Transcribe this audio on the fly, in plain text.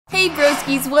Hey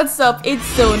broskies, what's up? It's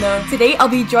Sona. Today I'll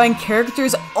be drawing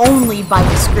characters only by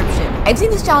description. I've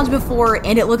seen this challenge before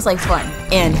and it looks like fun.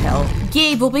 And hell,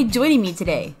 Gabe will be joining me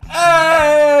today.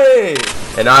 Hey!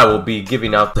 And I will be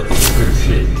giving out the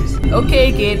descriptions.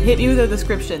 Okay, Gabe, hit me with a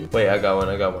description. Wait, I got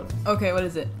one. Okay, what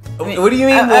is it? What do you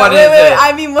mean, what is it?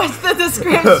 I mean, what's the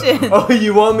description? Oh,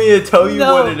 you want me to tell you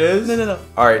what it is? No.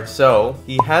 Alright, so,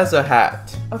 he has a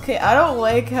hat. Okay, I don't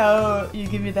like how you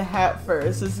give me the hat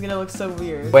first. This is gonna look so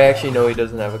weird. Wait, actually, no, he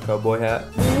doesn't have a cowboy hat.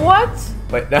 What?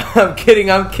 Wait, no, I'm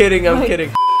kidding.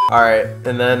 Alright,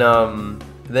 and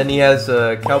then he has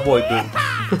a cowboy boot.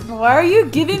 Why are you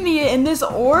giving me it in this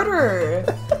order?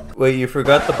 Wait, you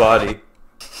forgot the body.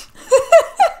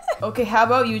 Okay, how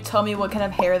about you tell me what kind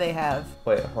of hair they have?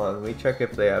 Wait, hold on, let me check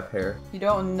if they have hair. You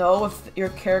don't know if your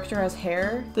character has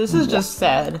hair? This is just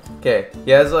sad. Okay, he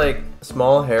has like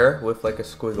small hair with like a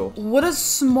squiggle. What does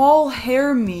small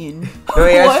hair mean? No,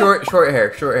 he has short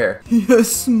hair. He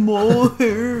has small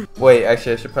hair. Wait,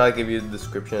 actually, I should probably give you the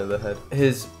description of the head.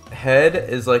 His head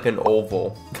is like an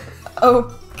oval.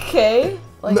 Okay.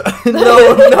 Like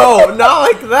no, not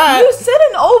like that. You said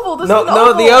an oval. This is an oval.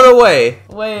 No, the other way.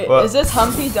 Wait, what? Is this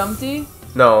Humpty Dumpty?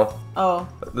 No. Oh.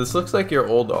 This looks like your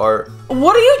old art.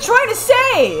 What are you trying to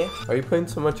say? Are you putting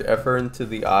so much effort into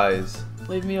the eyes?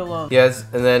 Leave me alone. Yes,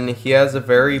 and then he has a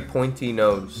very pointy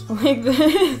nose. Like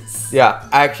this? Yeah,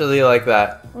 actually like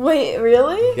that. Wait,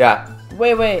 really? Yeah.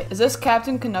 Wait. Is this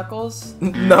Captain Knuckles?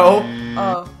 No.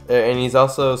 Oh. And he's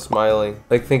also smiling.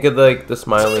 Like, think of like the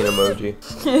smiling emoji.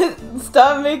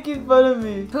 Stop making fun of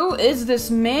me. Who is this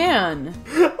man?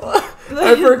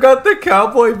 I forgot the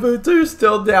cowboy boots are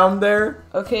still down there.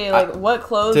 Okay, like what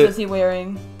clothes is he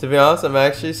wearing? To be honest, I'm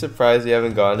actually surprised you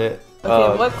haven't gotten it.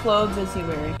 Okay, what clothes is he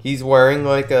wearing? He's wearing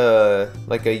like a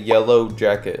yellow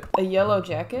jacket. A yellow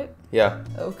jacket? Yeah.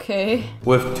 Okay.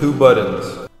 With 2 buttons.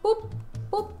 Boop,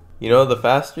 boop. You know, the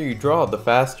faster you draw, the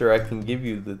faster I can give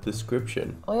you the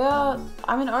description. Oh yeah,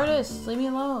 I'm an artist. Leave me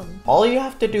alone. All you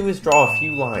have to do is draw a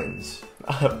few lines.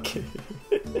 I'm kidding.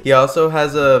 He also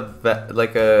has a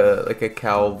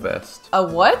cow vest. A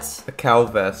what? A cow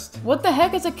vest. What the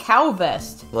heck is a cow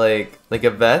vest? Like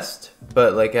a vest,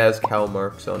 but like it has cow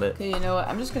marks on it. Okay, you know what?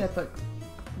 I'm just gonna put.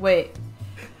 Wait,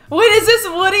 is this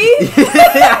Woody?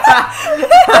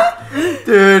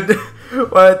 Dude,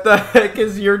 what the heck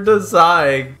is your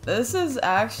design? This is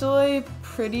actually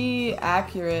pretty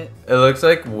accurate. It looks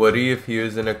like Woody if he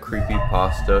was in a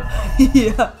creepypasta.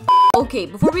 Yeah. Okay,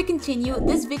 before we continue,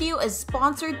 this video is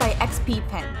sponsored by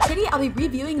XPPen. Today I'll be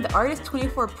reviewing the Artist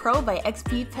 24 Pro by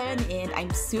XPPen, and I'm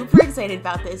super excited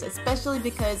about this, especially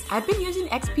because I've been using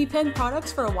XPPen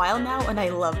products for a while now and I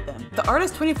love them. The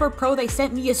Artist 24 Pro they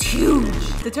sent me is huge!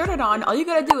 To turn it on, all you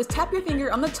gotta do is tap your finger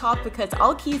on the top because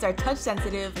all keys are touch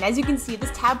sensitive, and as you can see,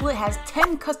 this tablet has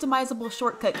 10 customizable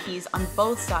shortcut keys on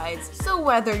both sides, so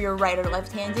whether you're right or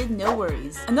left-handed, no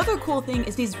worries. Another cool thing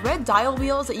is these red dial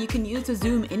wheels that you can use to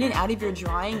zoom in and out of your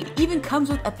drawing. It even comes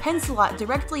with a pen slot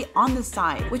directly on the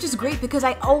side, which is great because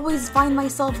I always find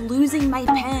myself losing my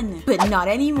pen, but not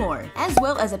anymore. As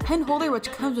well as a pen holder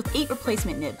which comes with 8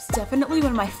 replacement nibs. Definitely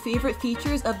one of my favorite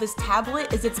features of this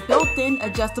tablet is its built-in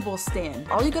adjustable stand.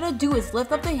 All you gotta do is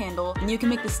lift up the handle and you can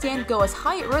make the stand go as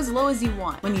high or as low as you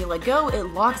want. When you let go, it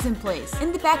locks in place.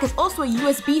 In the back is also a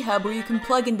USB hub where you can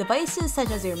plug in devices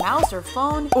such as your mouse or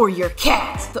phone or your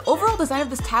cat. The overall design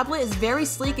of this tablet is very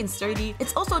sleek and sturdy.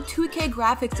 It's also a 2K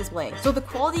graphics display, so the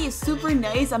quality is super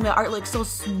nice and the art looks so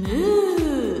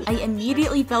smooth. I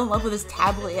immediately fell in love with this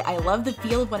tablet. I love the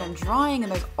feel of what I'm drawing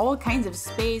and there's all kinds of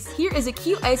space. Here is a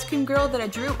cute ice cream girl that I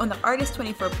drew on the Artist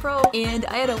 24 Pro, and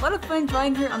I had a lot of fun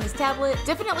drawing her on this tablet.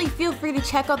 Definitely feel free to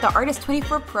check out the Artist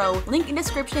 24 Pro, link in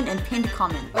description and pinned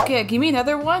comment. Okay, give me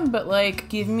another one, but like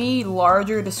give me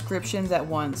larger descriptions at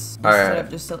once instead of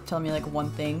just telling me like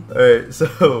one thing. Alright,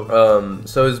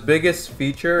 so his biggest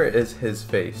feature is his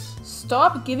face.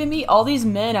 Stop giving me all these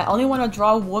men. I only want to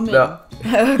draw a woman. No.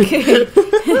 Okay.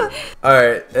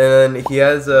 Alright, and then he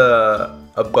has a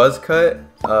buzz cut,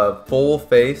 full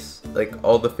face, like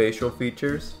all the facial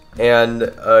features,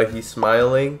 and he's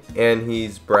smiling, and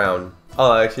he's brown.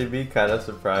 I'll actually be kind of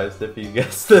surprised if you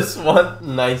guess this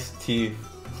one. Nice teeth.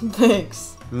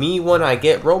 Thanks. Me when I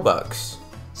get Robux.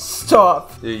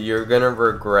 Stop. Dude, you're gonna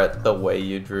regret the way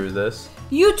you drew this.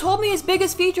 You told me his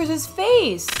biggest feature is his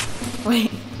face.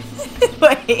 Wait.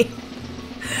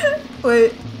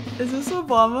 Wait. Is this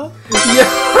Obama? Yeah.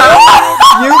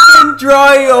 You've been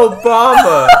drawing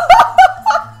Obama.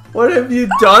 What have you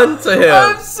done to him?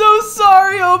 I'm so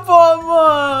sorry,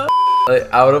 Obama. Like,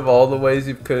 out of all the ways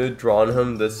you could have drawn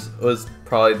him, this was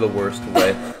probably the worst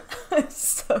way. I'm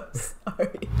so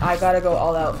sorry. I gotta go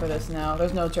all out for this now.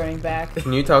 There's no turning back.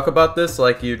 Can you talk about this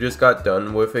like you just got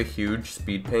done with a huge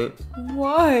speed paint?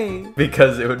 Why?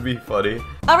 Because it would be funny.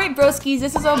 Alright, broskies,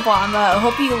 this is Obama. I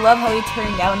hope you love how he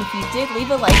turned out, and if you did,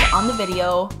 leave a like on the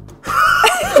video.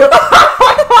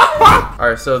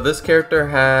 Alright, so this character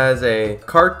has a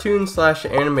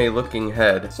cartoon/anime looking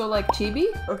head. So like chibi?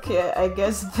 Okay, I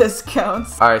guess this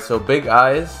counts. Alright, so big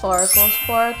eyes. Sparkle,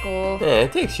 sparkle. Man,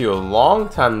 it takes you a long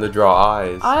time to draw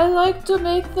eyes. I like to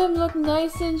make them look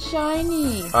nice and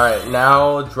shiny. Alright,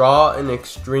 now draw an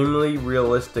extremely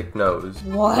realistic nose.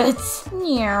 What?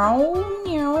 Meow,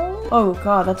 meow. Oh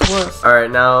god, that's worse.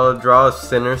 Alright, now draw a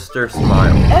sinister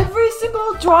smile. Every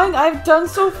single drawing I've done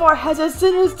so far has a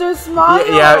sinister smile.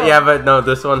 Yeah, but no,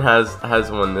 this one has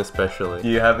one especially. Do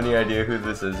you have any idea who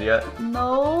this is yet?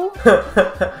 No.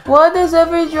 Why does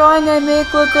every drawing I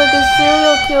make look like a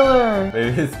serial killer?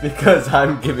 Maybe it's because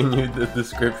I'm giving you the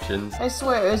descriptions. I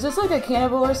swear, is this like a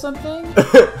cannibal or something?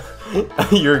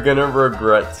 You're gonna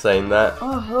regret saying that.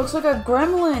 Oh, it looks like a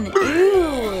gremlin.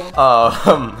 Ew.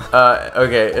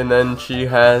 Okay, and then she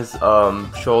has,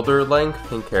 shoulder length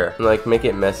pink hair. And, like, make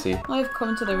it messy. I've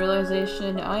come to the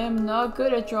realization I am not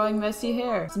good at drawing messy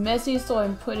hair. It's messy, so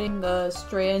I'm putting the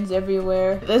strands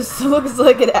everywhere. This looks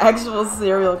like an actual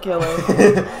serial killer.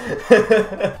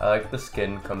 I like the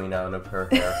skin coming out of her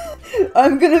hair.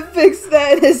 I'm gonna fix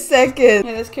that in a second.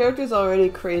 Yeah, this character's already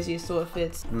crazy, so it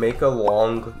fits. Make a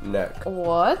long neck.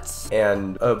 What?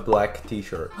 And a black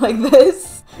t-shirt. Like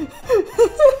this?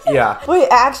 Yeah. Wait,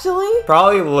 actually?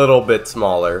 Probably a little bit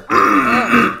smaller.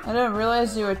 I didn't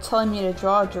realize you were telling me to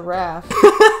draw a giraffe.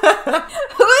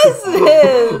 Who is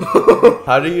this?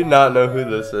 How do you not know who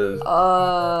this is?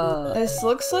 This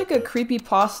looks like a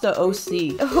creepypasta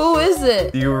OC. Who is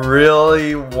it? Do you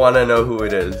really want to know who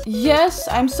it is? Yes,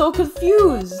 I'm so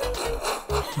confused.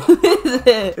 Who is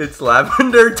it? It's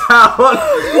Lavender Town.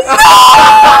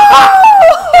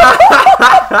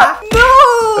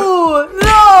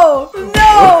 No!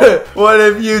 What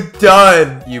have you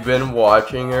done? You've been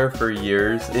watching her for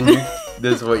years, and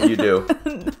this is what you do.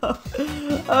 No.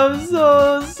 I'm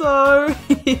so sorry.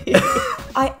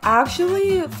 I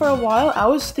actually, for a while, I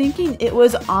was thinking it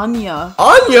was Anya.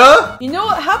 Anya? You know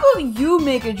what? How about you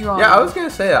make a drawing? Yeah, I was gonna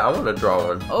say that. I want to draw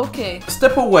one. Okay.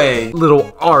 Step away,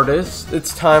 little artist.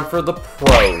 It's time for the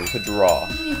pro to draw.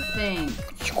 What do you think?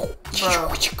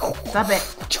 Bro, stop it.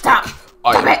 Stop.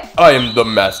 I am the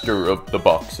master of the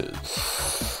boxes.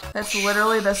 That's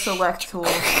literally the select tool.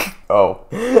 Oh,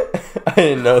 I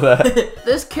didn't know that.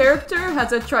 This character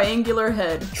has a triangular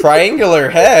head. Triangular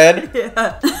head?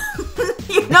 Yeah.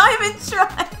 You're not even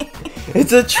trying.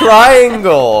 It's a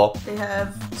triangle. They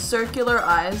have circular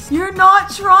eyes. You're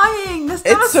not trying. That's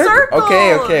not a circle.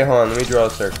 Okay, hold on. Let me draw a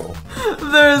circle.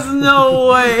 There's no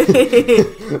way.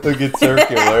 Look, it's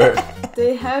circular.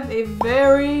 They have a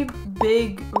very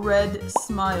big red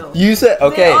smile. You said,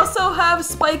 okay. They also have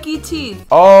spiky teeth.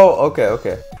 Oh,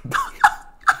 okay.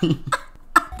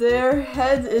 Their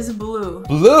head is blue.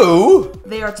 Blue?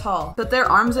 They are tall, but their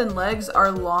arms and legs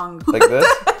are long. Like this?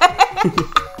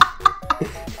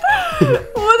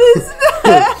 What is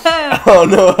that? I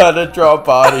don't know how to draw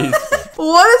bodies.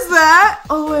 What is that?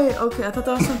 Oh wait, okay, I thought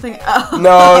that was something else.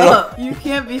 No. You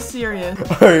can't be serious.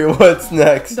 Alright, what's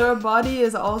next? Their body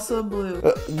is also blue.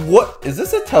 What? Is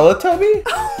this a Teletubby?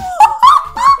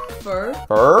 Fur?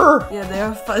 Fur? Yeah, they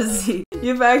are fuzzy.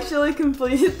 You've actually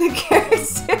completed the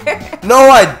character. No,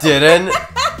 I didn't.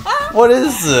 What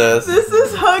is this? This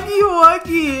is Huggy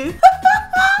Wuggy.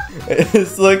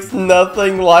 This looks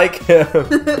nothing like him.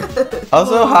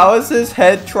 Also, how is his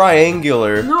head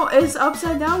triangular? No, it's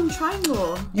upside down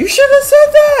triangle. You should have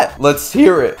said that. Let's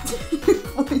hear it.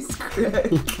 Voice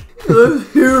crack.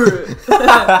 Let's hear it.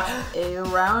 A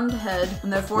round head,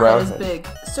 and their forehead is big.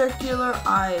 Circular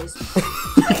eyes.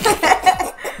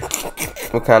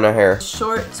 What kind of hair?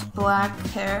 Short black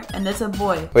hair, and it's a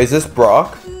boy. Wait, is this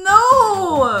Brock?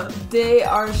 No! They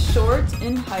are short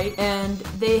in height, and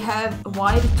they have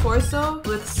wide torso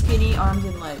with skinny arms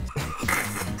and legs.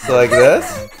 So like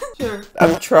this? Sure.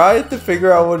 I'm trying to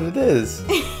figure out what it is.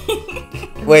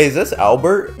 Wait, is this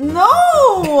Albert?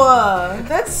 No!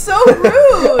 That's so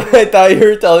rude! I thought you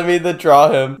were telling me to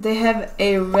draw him. They have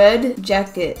a red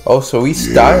jacket. Oh, so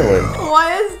he's styling.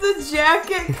 Why is the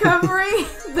jacket covering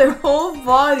their whole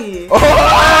body? Oh!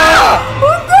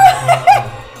 What the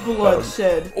heck?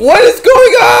 Bloodshed. What is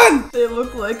going on? They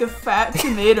look like a fat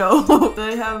tomato.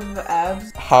 They have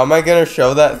abs. How am I gonna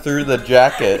show that through the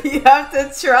jacket? You have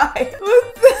to try.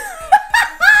 What the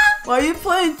Why are you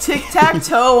playing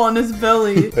tic-tac-toe on his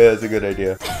belly? Wait, that's a good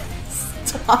idea.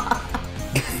 Stop.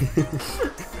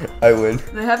 I win.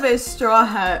 They have a straw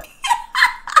hat.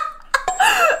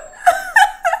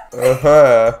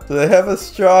 So they have a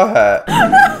straw hat.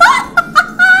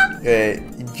 Okay,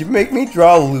 did you make me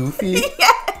draw Luffy?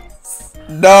 Yes!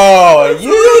 No,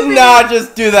 you did not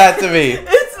just do that to me.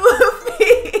 It's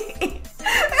Luffy!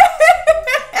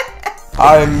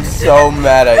 I'm so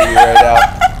mad at you right now.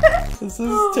 This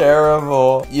is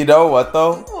terrible. You know what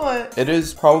though? What? It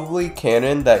is probably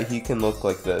canon that he can look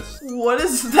like this. What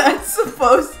is that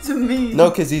supposed to mean? No,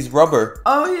 because he's rubber.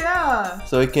 Oh yeah.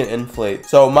 So he can inflate.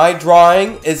 So my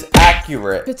drawing is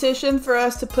accurate. Petition for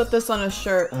us to put this on a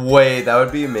shirt. Wait, that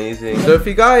would be amazing. So if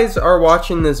you guys are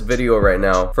watching this video right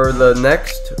now, for the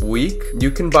next week, you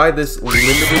can buy this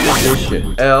limited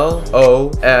edition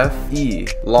LOFY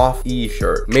LOFY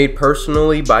shirt made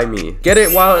personally by me. Get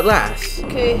it while it lasts.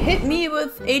 Okay, hit me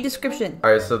with a description.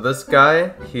 Alright, so this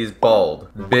guy, he's bald.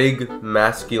 Big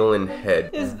masculine head.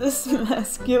 Is this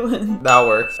masculine? That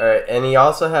works. Alright, and he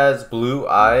also has blue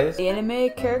eyes. Anime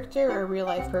character or real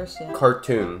life person?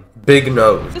 Cartoon. Big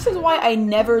nose. This is why I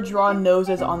never draw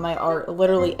noses on my art,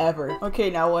 literally ever. Okay,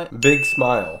 now what? Big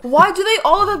smile. Why do they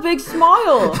all have a big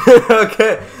smile?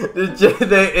 Okay,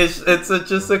 it's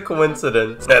just a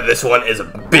coincidence. Now this one is a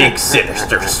big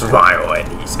sinister smile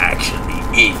and he's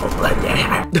actually evil.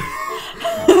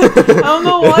 I don't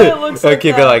know why it looks like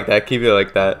keep that. it like that. Keep it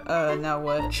like that. Now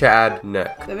what? Chad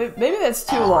neck. Maybe that's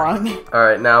too long.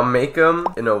 Alright, now make him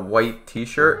in a white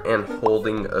t-shirt and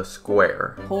holding a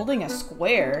square. Holding a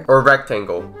square? Or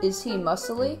rectangle. Is he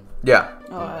muscly? Yeah.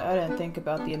 Oh, I didn't think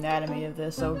about the anatomy of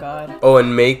this, oh god. Oh,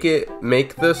 and make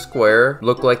the square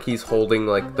look like he's holding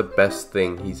like the best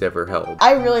thing he's ever held.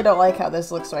 I really don't like how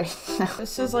this looks right now.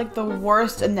 This is like the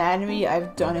worst anatomy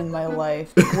I've done in my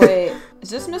life. Wait, is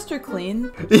this Mr.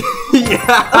 Clean?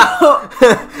 Yeah.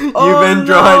 You've been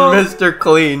drawing Mr.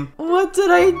 Clean. What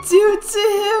did I do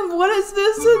to him? What is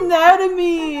this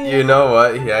anatomy? You know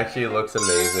what? He actually looks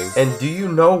amazing. And do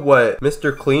you know what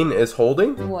Mr. Clean is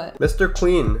holding? What? Mr.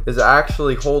 Clean is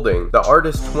actually holding the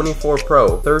Artist 24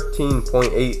 Pro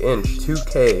 13.8 inch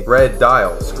 2K red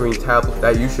dial screen tablet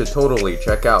that you should totally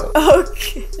check out.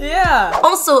 Okay. Yeah.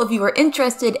 Also, if you are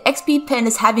interested, XPPen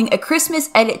is having a Christmas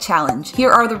edit challenge.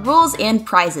 Here are the rules and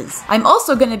prizes. I'm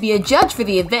also going to be a judge for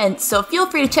the event, so feel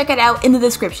free to check it out in the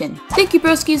description. Thank you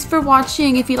broskies for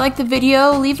watching. If you liked the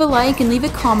video, leave a like and leave a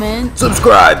comment.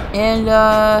 Subscribe. And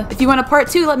if you want a part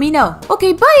 2, let me know.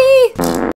 Okay, bye!